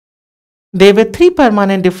There were three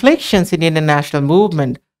permanent deflections in Indian national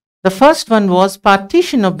movement. The first one was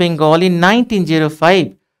partition of Bengal in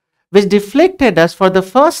 1905, which deflected us for the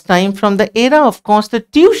first time from the era of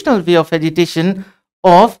constitutional way of agitation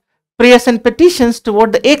of prayers and petitions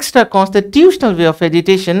toward the extra constitutional way of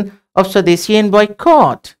agitation of Swadeshi and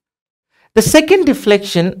Boycott. The second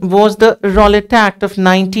deflection was the Rowlatt Act of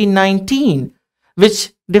 1919,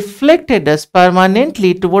 which deflected us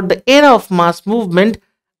permanently toward the era of mass movement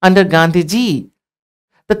under Gandhiji.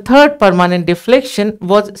 The third permanent deflection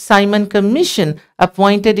was Simon Commission,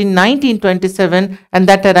 appointed in 1927, and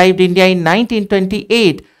that arrived India in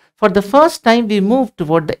 1928. For the first time, we moved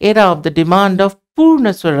toward the era of the demand of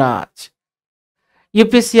Poorna Swaraj.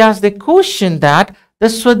 UPSC asked the question that the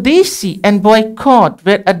Swadeshi and Boycott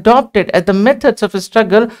were adopted as the methods of a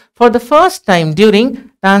struggle for the first time during,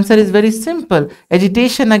 the answer is very simple,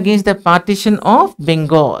 agitation against the partition of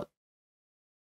Bengal.